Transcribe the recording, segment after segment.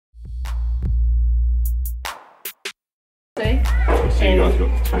50. So you guys got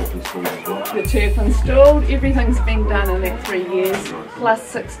the turf installed as well? The turf installed, everything's been done in that 3 years, plus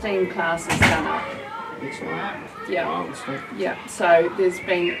 16 classes done up. Excellent. Yeah, yeah. So there's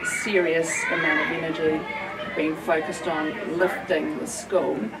been a serious amount of energy being focused on lifting the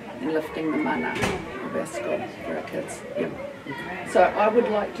school and lifting the mana of our school for our kids. Yeah. So I would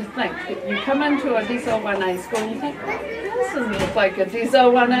like to think that you come into a Diesel 1A school and you think, oh, this doesn't look like a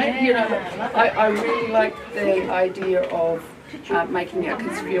Diesel 1A. You know, I really like the idea of making our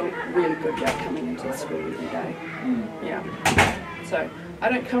kids feel really good about coming into the school every day. Yeah. So I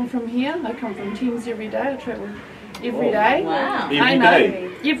don't come from here. I come from Thames every day. I travel every day. Wow. I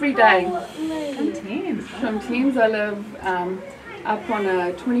know. Every day. From Thames. From Thames. I live up on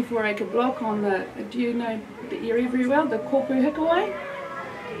a 24-acre block on the, do you know the area very well, the Kopu Hikawai?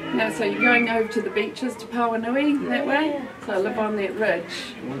 No, so you're going over to the beaches to Pawanui that way. So I live on that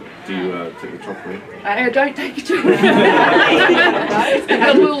ridge. Do you take the chocolate? I don't take a chocolate. I've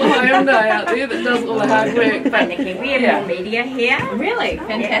got a little Hyundai out there that does all the hard work. But We have media here. Really?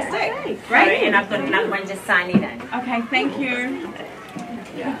 Fantastic. Yeah. Great. And I've got another one just signing in. Okay, thank you.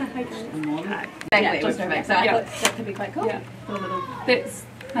 Exactly, just perfect. So I thought that could be quite cool. Yeah. For a little... That's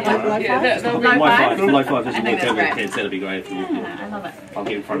Low five, five? low five, just I a think little that's with kids, that'd be great. Yeah, I love it. I'll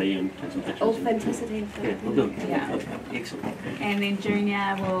get in front of you and take some pictures. Authenticity. Yeah, we'll do it. Yeah. Excellent. And then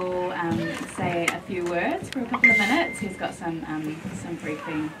Junior will say a few words for a couple of minutes. He's got some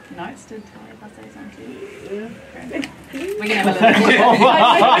briefing notes to pass those on to you. We're going to have a little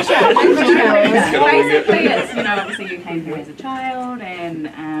Basically, it's, you know, obviously you came here as a child and,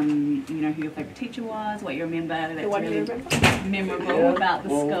 you know, who your favourite teacher was, what you remember that's really memorable about the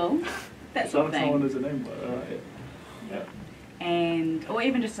school. That sort of thing. Someone has a name, but And, or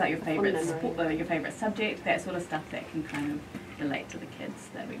even just like your favourite sport, your favourite subject, that sort of stuff that can kind of relate to the kids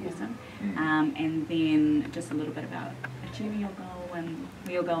that we're using. And then just a little bit about achieving your goal and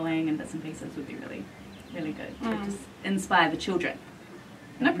where you're going and bits and pieces would be really, really good to just inspire the children.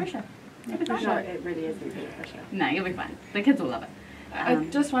 No pressure. No, it really isn't any pressure. No, you'll be fine. The kids will love it. I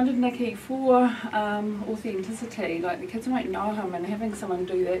just wondered, Nikki, for authenticity, like the kids won't know him and having someone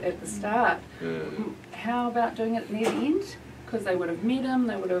do that at the start, how about doing it near the end? Because they would have met him,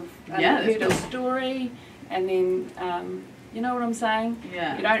 they would have heard his story, and then, you know what I'm saying?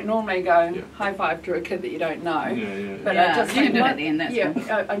 Yeah. You don't normally go high five to a kid that you don't know. But I just you can do it at the end, that's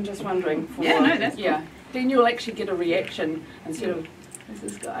cool. I'm just wondering for, that's cool. Then you'll actually get a reaction instead of, who's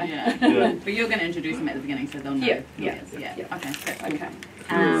this guy? But you're going to introduce them at the beginning so they'll know. Yeah. Okay, that's cool. Okay.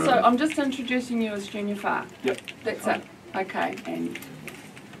 So I'm just introducing you as Junior Far. Yep. That's it. Okay. And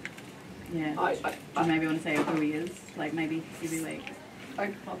do you maybe want to say who he is? Like maybe every week.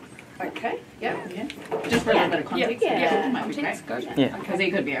 Okay. Yeah. Just for a little bit of context. Might be great. Good. Yeah. Because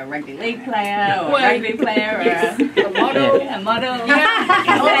he could be a rugby league player or a rugby player or a model. a model.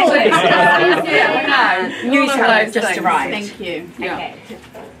 New talent just arrived. Thank you. Okay.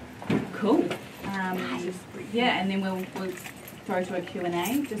 Cool. And then we'll throw to a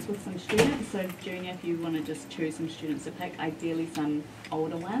Q&A just with some students. So Junior, if you want to just choose some students to pick, ideally some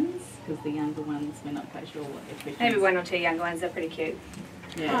older ones, because the younger ones we're not quite sure what their questions. Maybe one or two younger ones, they're pretty cute.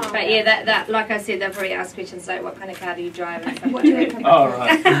 Yeah. But yeah, that like I said, they'll probably ask questions like what kind of car do you drive and stuff like that. oh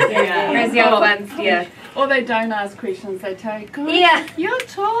right. Whereas the older ones, Or they don't ask questions, they tell you, God, you're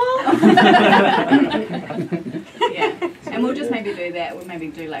tall. And we'll just maybe do that. We'll maybe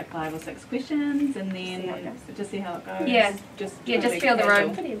do like 5 or 6 questions and then just see how it goes. Just feel the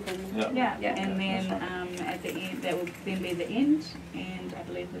room. And then at the end, that will then be the end. And I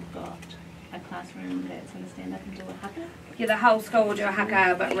believe we've got a classroom that's going to stand up and do a haka. Yeah, the whole school will do a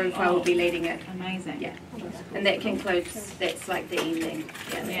haka, but Rufa will be leading it. Amazing. Yeah. And that concludes, that's like the ending.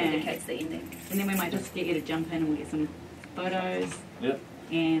 Yeah, that indicates the ending. And then we might just get you to jump in and we'll get some photos. Yep.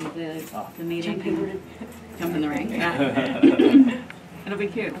 And the meeting. Jump in the ring. It'll be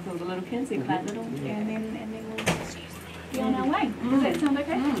cute with all the little kids, they're quite little. And then we'll be on our way. Does that sound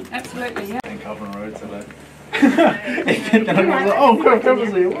okay? Absolutely, yeah. And Kelvin Road today. And I was like, oh,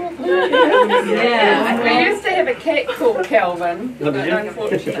 Kelvin's here. We used to have a cat called Kelvin, but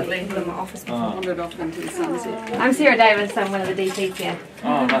unfortunately he wandered off into the sunset. I'm Sarah Davis, I'm one of the DPs here.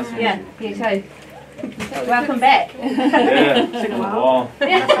 Oh, nice. Yeah, you too. Welcome back. It's been a while.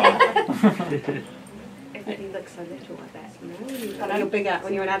 Everything looks so little like that, you know? A little bigger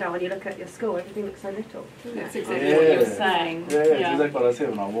when you're an adult, when you look at your school, everything looks so little. That's exactly what you were saying. Yeah, that's exactly what I said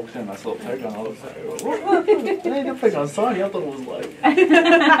when I walked in. I saw the playground. I was like, what? The playground's tiny. I thought it was like.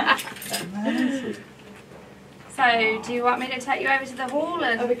 So, do you want me to take you over to the hall?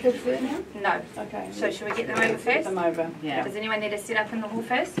 Are the kids there now? No. Okay. So, should we get them over first? Get them over. Yeah. Does anyone need to sit up in the hall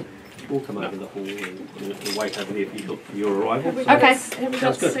first? We'll come over the hall and we'll wait over here for your arrival. Okay. Have we got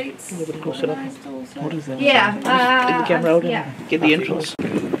Sounds good. seats? What is that? Yeah. Get the camera out yeah. and get the entrance. Yeah.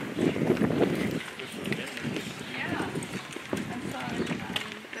 And so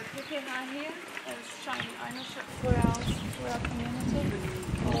the Papakura here is showing ownership for our community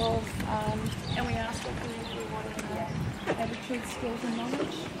of, and we ask if we what are the attitude, skills and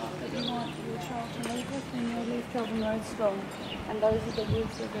knowledge that you want your child to leave with when you leave Kelvin Road School. And those are the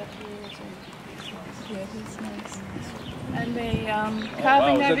words of our community. Yeah, he's nice. And the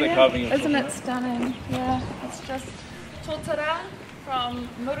carving over there, isn't it stunning? Yeah, it's just tōtara from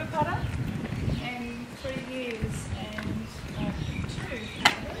Murupara and 3 years and 2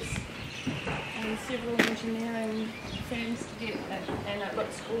 years and several engineering firms to get it, and it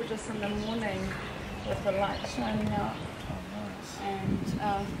looks gorgeous in the morning with the light shining out. And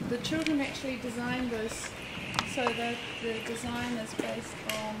the children actually designed this, so that the design is based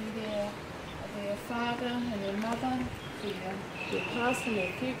on their father and their mother, their past and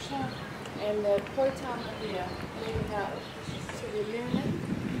their future, and the poitama there leading out to their learning.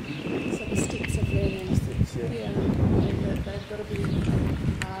 So the steps of learning, yeah, and that they've got to be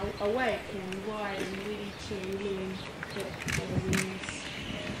awake and wide and ready to learn that awareness.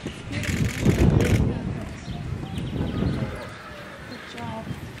 Good job.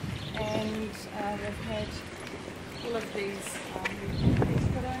 And we've had all of these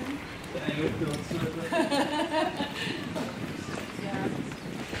put on. Yeah.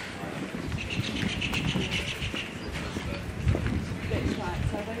 That's right.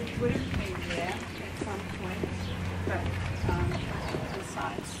 So they would have been there at some point, but the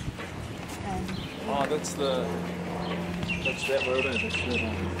sites. Oh, that's that road in.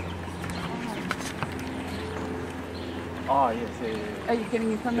 Oh, yes, yeah. Are you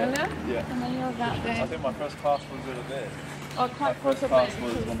getting familiar? Yeah. Familiar about I that? think my first class was over there. Oh, quite possibly. Class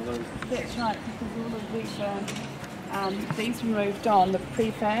was one of those. That's right, because all of these moved on, the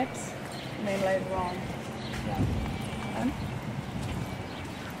prefabs, and then later on. Yeah.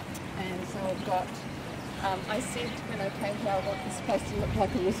 And so I've got, I said when I came here, I want this place to look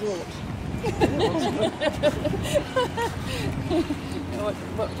like a resort.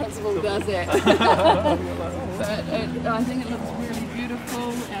 what principal does that? So I think it looks really beautiful.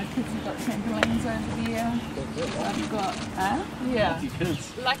 Our kids have got trampolines over there. I've got, yeah, Lucky kids.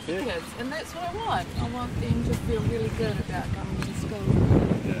 lucky kids, and that's what I want. I want them to feel really good about going to school.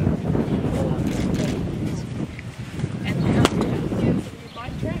 And here's a new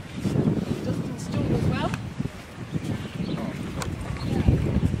bike track, just installed as well.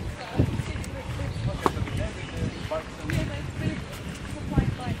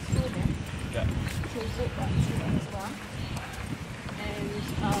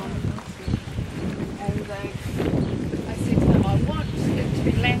 I said to them, I want it to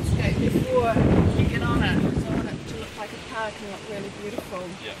be landscaped before you get on it. So I want it to look like a park and look really beautiful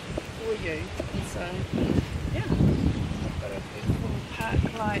for you. And so, yeah, a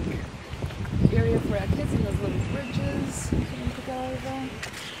park-like area for our kids, and there's little bridges for them to go over.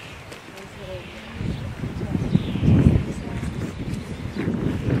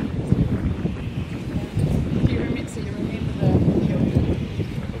 Do you remember the...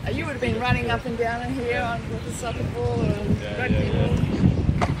 You would have been running up and down in here with a soccer ball or a rugby ball.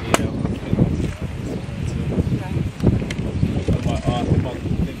 I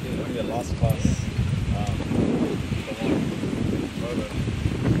think the last class,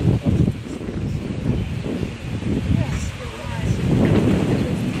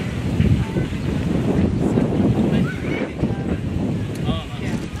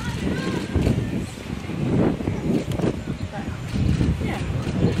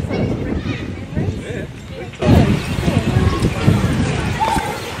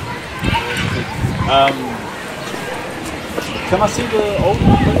 can I see the old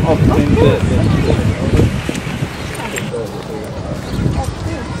one? Oh, I mean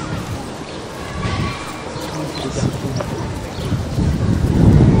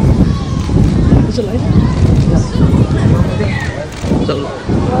Is it later? So,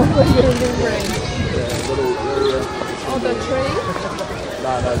 What are you remembering? Oh, the tree?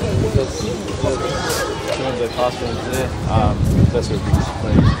 No, that's the classrooms there. That's where we just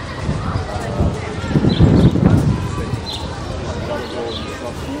played.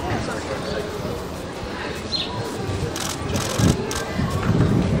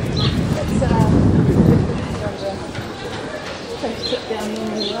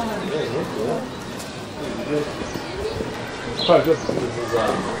 It's quite good because this is, I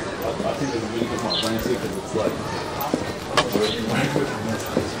think it's really good not fancy because it's like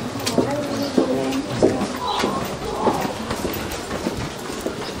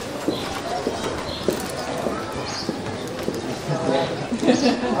this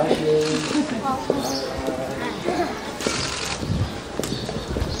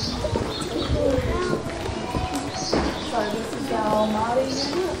is our Māori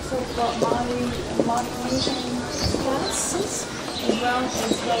unit, so we've got Māori meeting classes as well as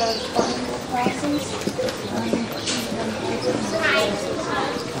bilingual classes.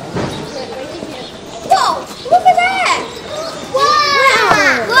 Whoa! Look at that! Wow!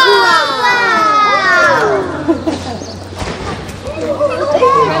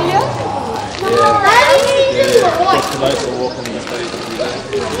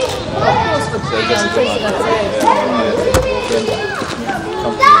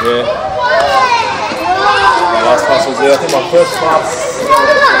 My last class was there. I think my first class.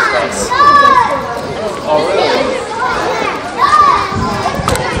 Oh, really?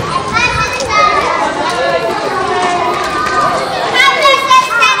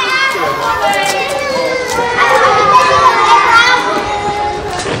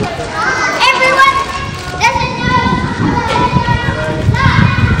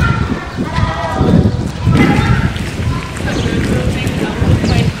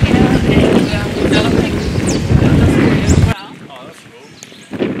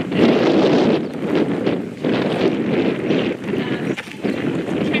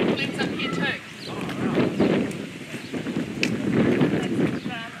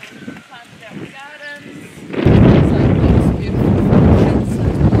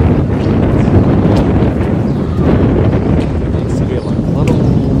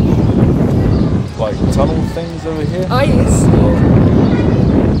 Tunnel things over here? Oh yes.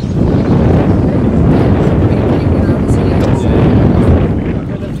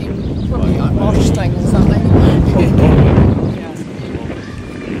 Probably like mosh thing or something.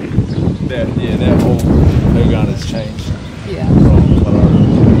 That whole playground has changed. Yeah. From what I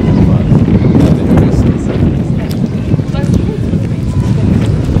remember. But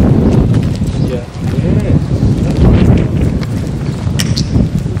yeah.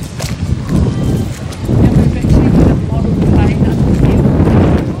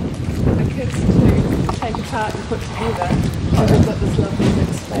 And put together, so we've got this lovely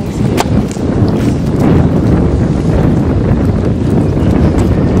big space here.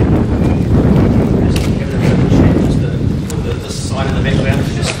 The side of the background,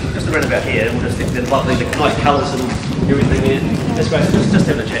 just around about here, and we'll just stick the lovely, the nice colours and everything in. Just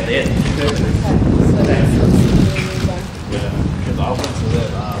having a chat there. So that's Yeah, because I went to that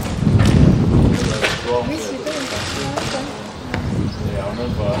yeah, I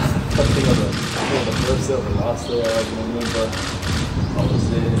remember I think of the first day of the last day I remember I was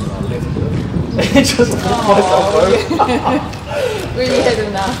there and I left it. Just walked myself home. really had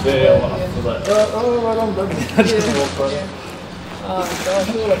enough. Yeah, I was like, oh right, I'm done. I just walked home. Oh gosh,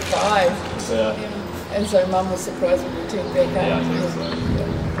 we all five. Yeah. And so Mum was surprised when we turned back up. Yeah, I think so.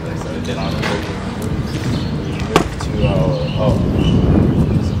 So then I remember we moved to our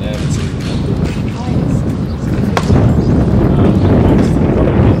just an attitude.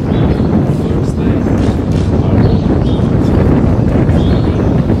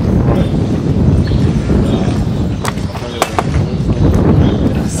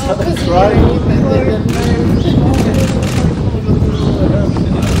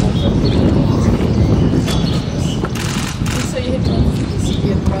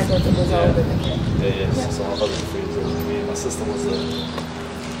 So my brother was 3 years older than me. My sister was 2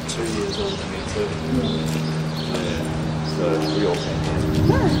 years older than me too. So we all came here.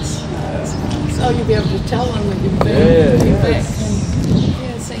 Nice. So you'll be able to tell them that you've been back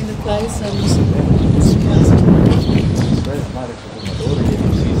and seen the place and It's great. I might actually put my daughter here.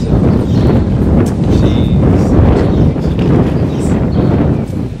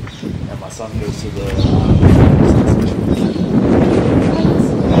 And my son goes to the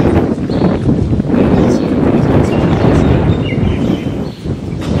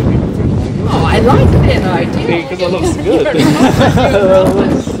I like that idea. because it looks good.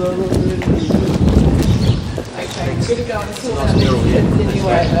 Okay, good to go and sort out these kids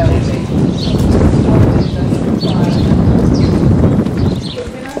anyway.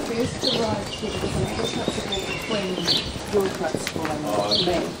 When I first arrived here, there was an agricultural between your club school and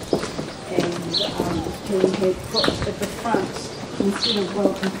me. And we had put at the front, instead of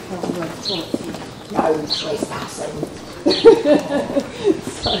welcome to Kelvin Road, no trespassing.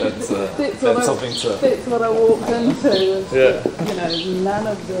 That's what I walked into. You know, none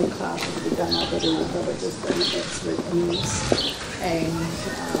of the classes were done other than the village has been an absolute mess. And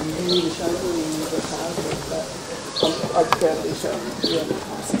we need to show you the classes, but I'd probably show them the other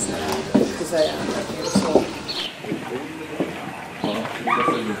classes now because they are beautiful.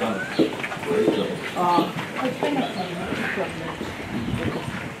 I've been up on that.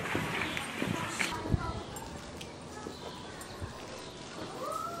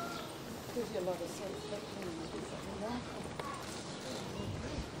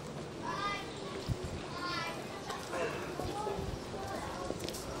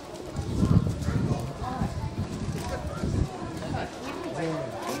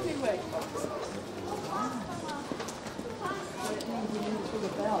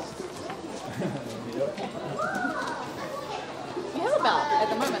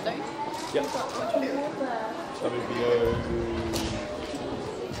 Yep. WBO.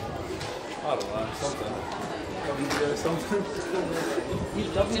 I don't know, something. WBO something.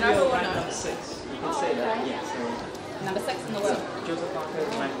 know who or not? number 6. You can say that. Yeah. So Number 6 in the world. Joseph Haka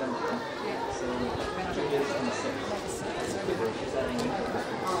is ranked number 10. So Julia is number 6.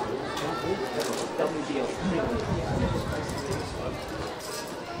 WBO.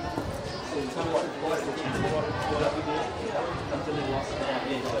 So tell me what is the chance? What WBO? Comes in the loss. Yeah.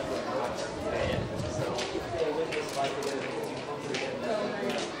 So when this fight together,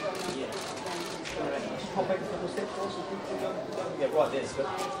 pop back a couple of steps also. Yeah, right there, but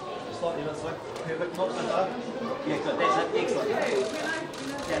slightly this way. Perfect, not so far. Yeah, good, that's it, excellent.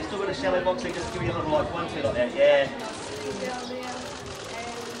 Yeah, still got a shallow boxing, just give me a little like 1, 2 like that, yeah.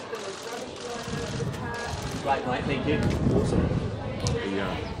 Right, mate, thank you. Awesome.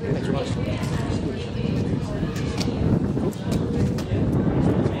 Yeah.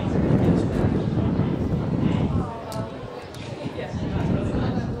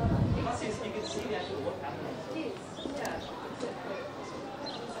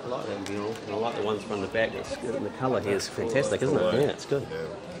 I like them, you know. I like the ones from the back. It's good. And the colour here is fantastic, isn't it? Yeah, it's good.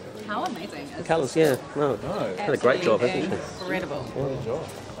 How amazing. The colours, yeah. No, had a great job, hasn't she? Incredible. Good job.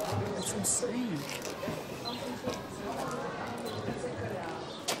 It's insane.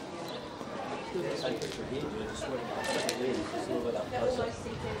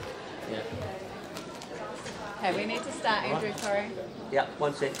 Okay, we need to start, Andrew, sorry. Yeah,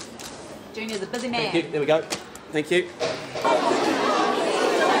 1 sec. Junior's a busy man. Thank you, there we go. Thank you. See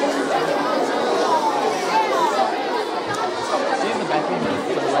in the back end, by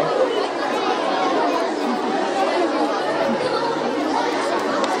the way.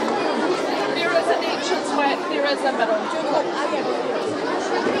 There is an entrance way, there is a middle.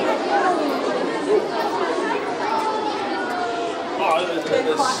 Oh,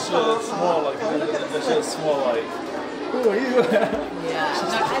 it's more like, it's more like, who are you? Yeah,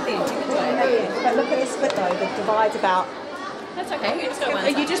 no, I think you can do it. But look at the split though, the divide's about. That's okay, you just do one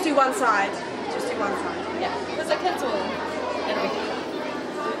You side. just do one side. Just do one side. Yeah, because the kids will. It'll be.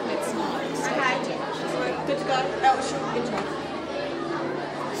 It's not. Okay. Good to go. That was short. Good job.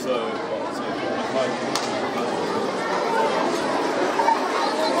 So, what, so,